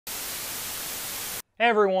Hey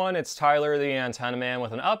everyone, it's Tyler the Antenna Man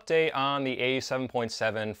with an update on the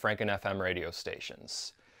 87.7 Franken FM radio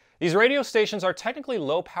stations. These radio stations are technically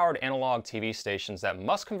low-powered analog TV stations that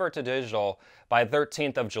must convert to digital by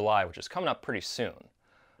 13th of July, which is coming up pretty soon.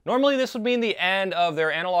 Normally this would mean the end of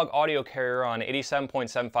their analog audio carrier on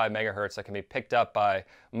 87.75 MHz that can be picked up by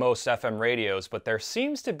most FM radios, but there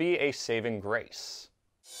seems to be a saving grace.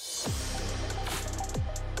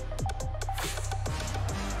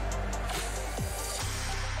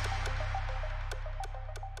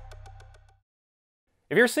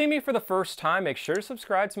 If you're seeing me for the first time, make sure to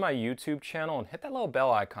subscribe to my YouTube channel and hit that little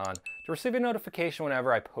bell icon to receive a notification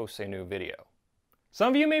whenever I post a new video. Some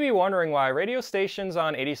of you may be wondering why radio stations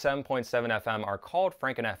on 87.7 FM are called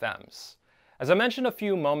Franken FMs. As I mentioned a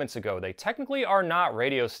few moments ago, they technically are not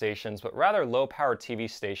radio stations, but rather low-powered TV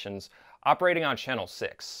stations operating on Channel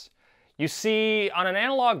 6. You see, on an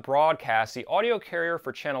analog broadcast, the audio carrier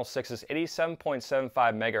for Channel 6 is 87.75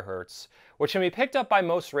 MHz, which can be picked up by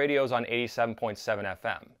most radios on 87.7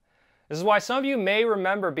 FM. This is why some of you may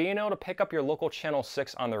remember being able to pick up your local Channel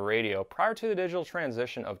 6 on the radio prior to the digital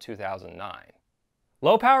transition of 2009.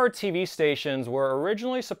 Low-powered TV stations were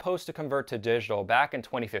originally supposed to convert to digital back in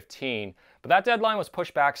 2015, but that deadline was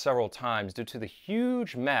pushed back several times due to the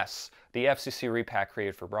huge mess the FCC repack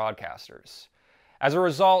created for broadcasters. As a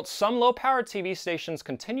result, some low-powered TV stations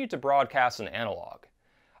continued to broadcast in analog.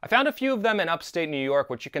 I found a few of them in upstate New York,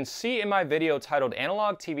 which you can see in my video titled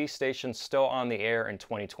Analog TV Stations Still on the Air in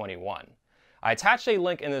 2021. I attached a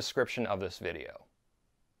link in the description of this video.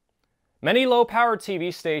 Many low-powered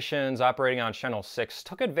TV stations operating on Channel 6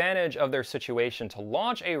 took advantage of their situation to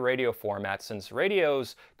launch a radio format since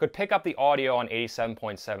radios could pick up the audio on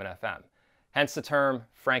 87.7 FM, hence the term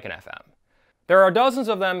Franken FM. There are dozens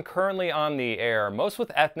of them currently on the air, most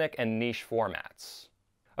with ethnic and niche formats.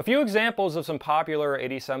 A few examples of some popular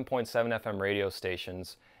 87.7 FM radio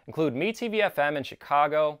stations include MeTV FM in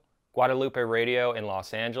Chicago, Guadalupe Radio in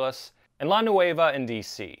Los Angeles, and La Nueva in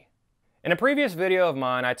DC. In a previous video of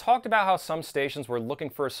mine, I talked about how some stations were looking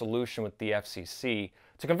for a solution with the FCC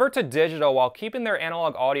to convert to digital while keeping their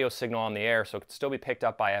analog audio signal on the air so it could still be picked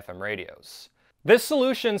up by FM radios. This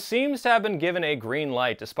solution seems to have been given a green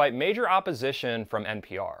light despite major opposition from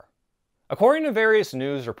NPR. According to various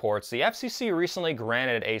news reports, the FCC recently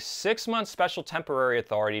granted a 6-month special temporary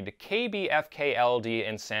authority to KBKF-LD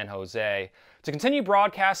in San Jose to continue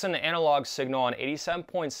broadcasting the analog signal on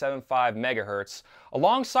 87.75 MHz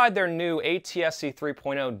alongside their new ATSC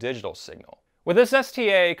 3.0 digital signal. With this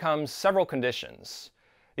STA comes several conditions.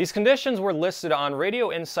 These conditions were listed on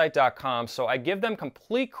radioinsight.com, so I give them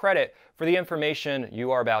complete credit for the information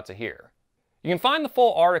you are about to hear. You can find the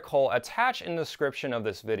full article attached in the description of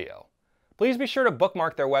this video. Please be sure to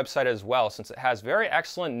bookmark their website as well, since it has very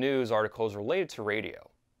excellent news articles related to radio.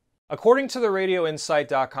 According to the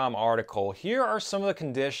radioinsight.com article, here are some of the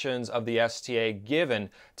conditions of the STA given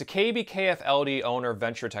to KBKF-LD owner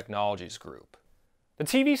Venture Technologies Group. The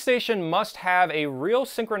TV station must have a real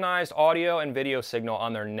synchronized audio and video signal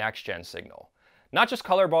on their next-gen signal, not just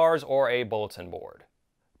color bars or a bulletin board.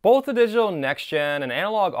 Both the digital next-gen and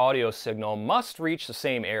analog audio signal must reach the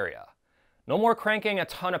same area. No more cranking a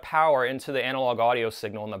ton of power into the analog audio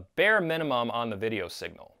signal and the bare minimum on the video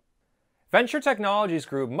signal. Venture Technologies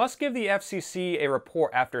Group must give the FCC a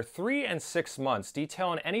report after 3 and 6 months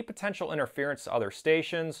detailing any potential interference to other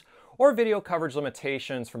stations or video coverage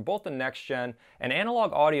limitations from both the next-gen and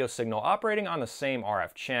analog audio signal operating on the same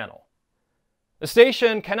RF channel. The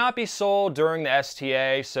station cannot be sold during the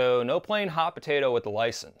STA, so no playing hot potato with the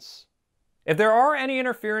license. If there are any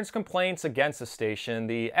interference complaints against the station,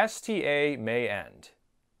 the STA may end.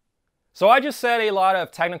 So I just said a lot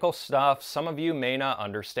of technical stuff some of you may not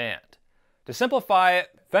understand. To simplify it,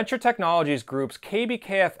 Venture Technologies Group's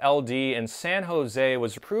KBKF-LD in San Jose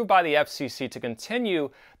was approved by the FCC to continue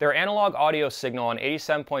their analog audio signal on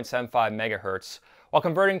 87.75 MHz while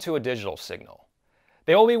converting to a digital signal.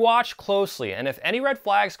 They will be watched closely, and if any red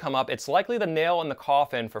flags come up, it's likely the nail in the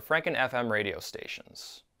coffin for Franken FM radio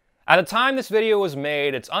stations. At the time this video was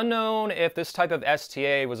made, it's unknown if this type of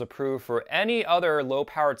STA was approved for any other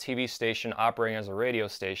low-powered TV station operating as a radio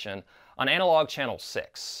station on analog channel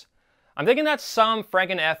 6. I'm thinking that some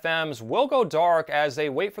Franken FMs will go dark as they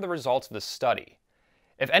wait for the results of this study.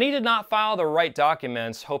 If any did not file the right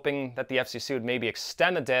documents, hoping that the FCC would maybe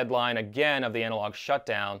extend the deadline again of the analog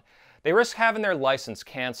shutdown, they risk having their license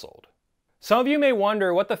canceled. Some of you may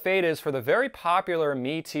wonder what the fate is for the very popular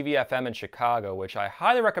MeTV FM in Chicago, which I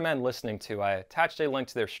highly recommend listening to. I attached a link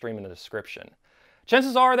to their stream in the description.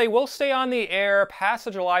 Chances are they will stay on the air past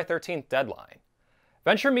the July 13th deadline.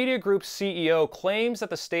 Venture Media Group's CEO claims that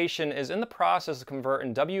the station is in the process of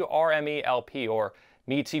converting WNYZ-LP, or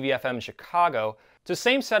Me TV FM in Chicago, to the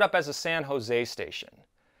same setup as the San Jose station.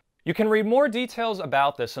 You can read more details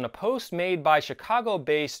about this in a post made by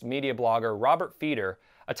Chicago-based media blogger Robert Feeder,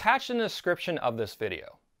 attached in the description of this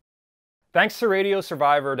video. Thanks to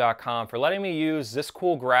RadioSurvivor.com for letting me use this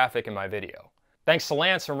cool graphic in my video. Thanks to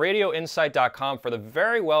Lance from RadioInsight.com for the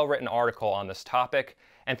very well-written article on this topic,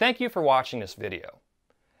 and thank you for watching this video.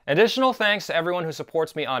 Additional thanks to everyone who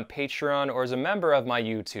supports me on Patreon or is a member of my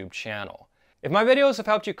YouTube channel. If my videos have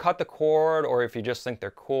helped you cut the cord, or if you just think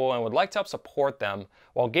they're cool and would like to help support them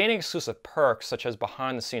while gaining exclusive perks such as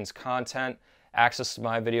behind-the-scenes content, access to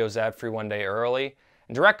my videos ad-free 1 day early,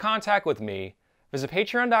 and direct contact with me, visit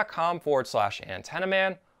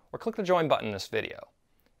patreon.com/antennaman or click the join button in this video.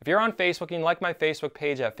 If you're on Facebook, you can like my Facebook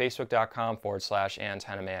page at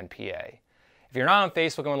facebook.com/antennamanpa. If you're not on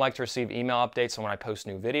Facebook and would like to receive email updates on when I post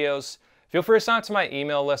new videos, feel free to sign up to my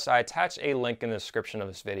email list. I attached a link in the description of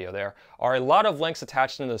this video. There are a lot of links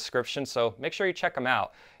attached in the description, so make sure you check them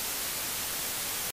out.